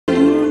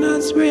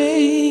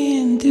spray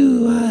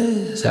into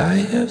us. I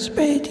have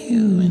sprayed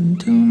you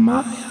into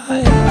my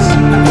eyes.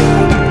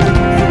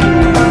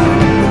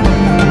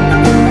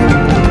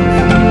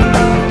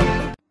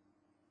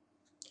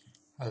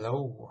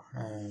 Hello,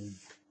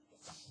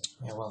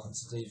 welcome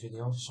to today's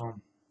video. So,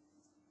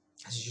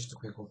 this is just a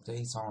quick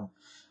update on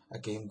a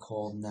game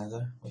called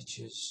Nether, which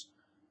is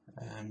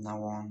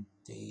now on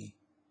the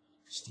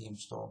Steam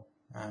store.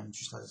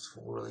 Just had its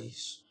full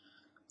release.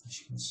 As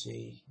you can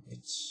see,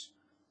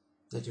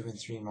 they're doing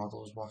 3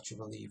 models, what you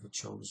believe are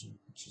chosen,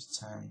 which is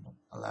 10,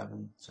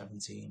 11,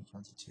 17,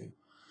 22.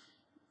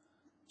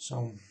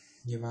 So,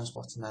 your mouse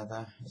bot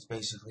Nether is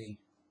basically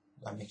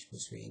a mix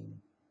between,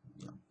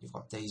 you've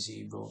got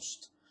Daisy,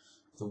 Rust,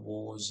 the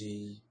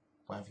Warzy,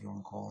 whatever you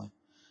want to call it,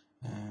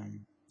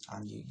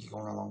 and you're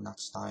going along that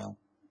style.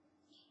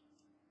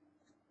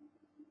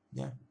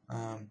 Yeah.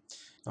 Now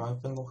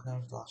I've been looking at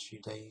it for the last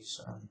few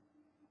days, and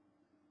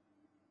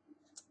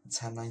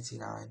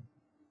 $10.99.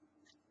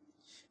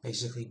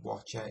 Basically,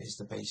 Watcher is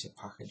the basic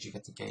package. You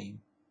get the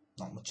game,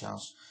 not much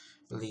else.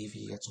 Believe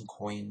you get some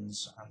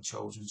coins and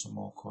chosen some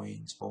more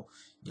coins, but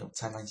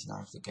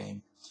 $10.99 for the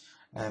game.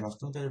 I've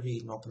done a bit of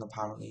reading up, and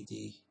apparently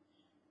the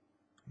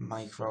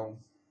micro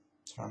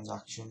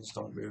transactions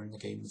don't ruin the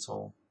game at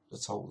all. They're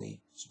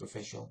totally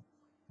superficial,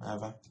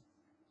 whatever.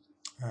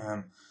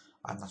 And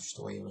that's just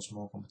the way of a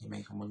small company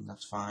making money.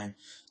 That's fine.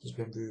 There's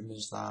been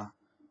rumours that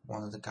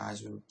one of the guys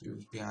who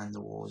was behind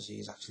the Warzy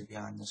is actually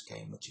behind this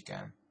game, which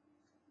again,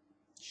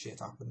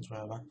 shit happens,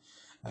 whatever.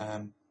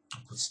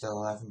 But still,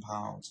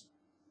 £11.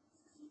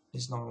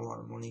 It's not a lot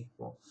of money,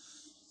 but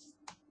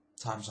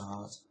times are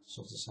hard,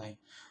 so to say.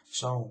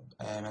 So,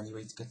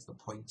 anyway, to get to the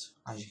point,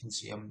 as you can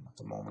see, at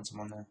the moment I'm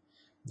on the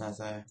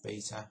Nether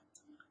beta,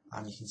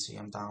 and you can see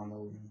I'm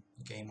downloading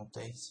the game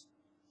update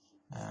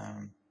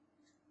at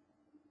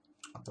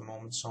the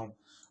moment. So,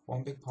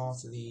 one big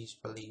part of these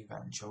Believe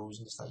and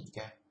Chosen is that you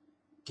get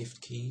gift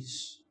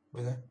keys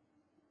with it,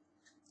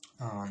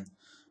 and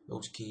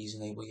those keys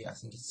enable you, I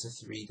think it's to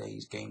 3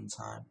 days game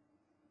time,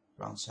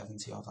 around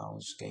 70 odd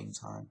hours game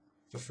time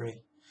for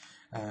free.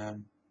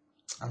 And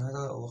I had a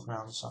little look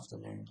around this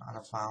afternoon, and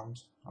I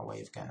found a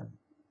way of getting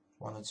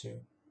 1 or 2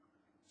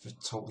 for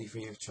totally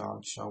free of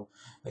charge. So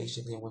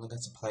basically, I'm going to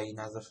get to play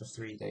Nether for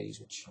 3 days,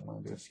 which I'm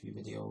going to do a few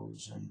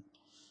videos, and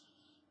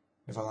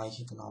if I like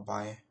it, then I'll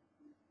buy it.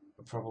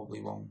 I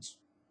probably won't,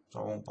 so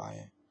I won't buy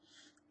it.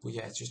 But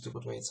yeah, it's just a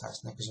good way of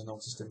testing it, because I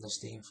noticed in the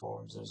Steam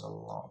forums there's a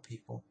lot of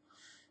people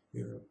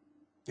who are a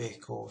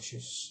bit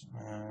cautious,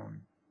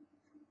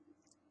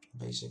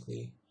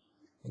 basically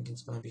thinking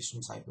it's going to be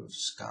some type of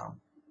scam,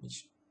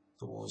 which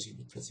the Warzy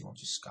would pretty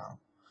much a scam.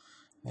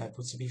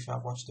 But to be fair,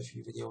 I've watched a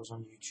few videos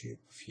on YouTube,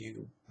 a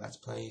few Let's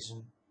Plays,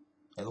 and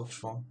it looks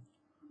fun.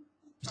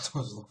 It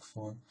does look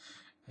fun.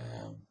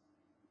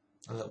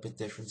 A little bit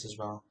different as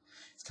well.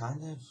 It's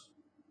kind of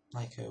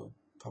like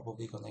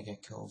probably gonna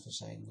get killed for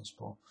saying this,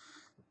 but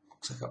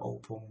looks like an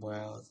open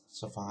world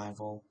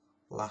survival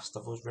Last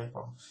of Us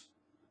ripoff.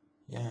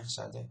 Yeah, I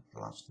said it, The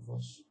Last of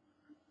Us.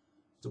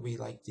 Do we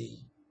like the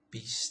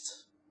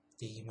beast,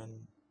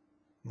 demon,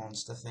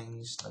 monster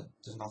things? Like,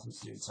 there's nothing to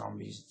do with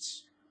zombies.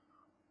 It's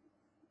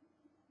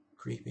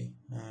creepy.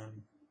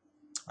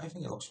 I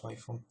think it looks quite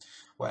fun.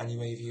 But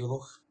anyway, if you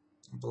look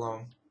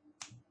below,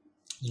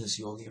 you'll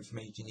see all the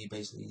information. You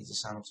basically need to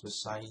sign up to the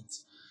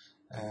site.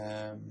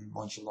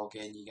 Once you log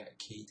in, you get a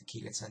key. The key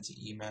gets sent to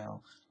your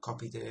email.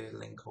 Copy the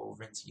link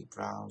over into your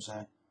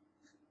browser.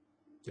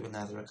 Do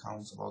another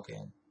account, log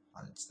in,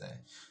 and it's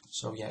there.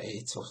 So yeah,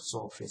 it's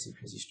all pretty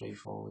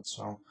straightforward.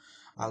 So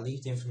I'll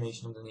leave the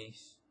information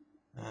underneath.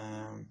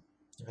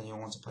 If anyone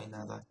wants to play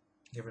Nether,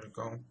 give it a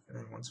go. If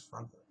anyone wants to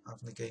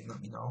having the game,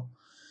 let me know.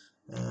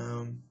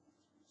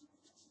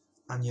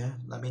 And yeah,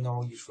 let me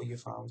know how useful you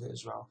found it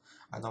as well.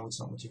 I know it's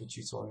not much of a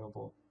tutorial,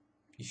 but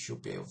you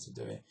should be able to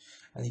do it.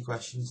 Any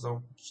questions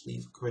though, just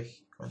leave a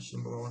quick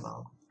question below and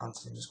I'll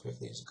answer them as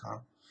quickly as I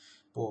can.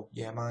 But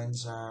yeah,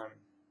 mine's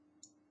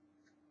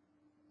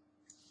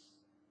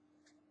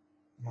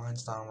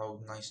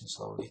downloading nice and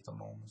slowly at the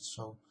moment,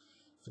 so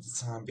for the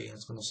time being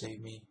it's going to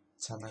save me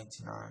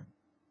 $10.99.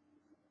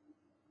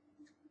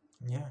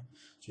 Yeah,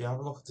 so you have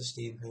a look at the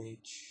Steam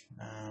page,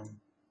 and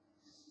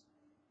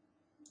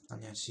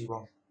yeah, see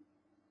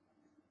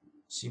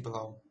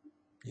below.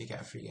 You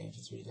get a free game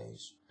for 3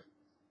 days.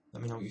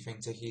 Let me know what you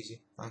think. Take it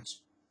easy.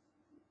 Thanks.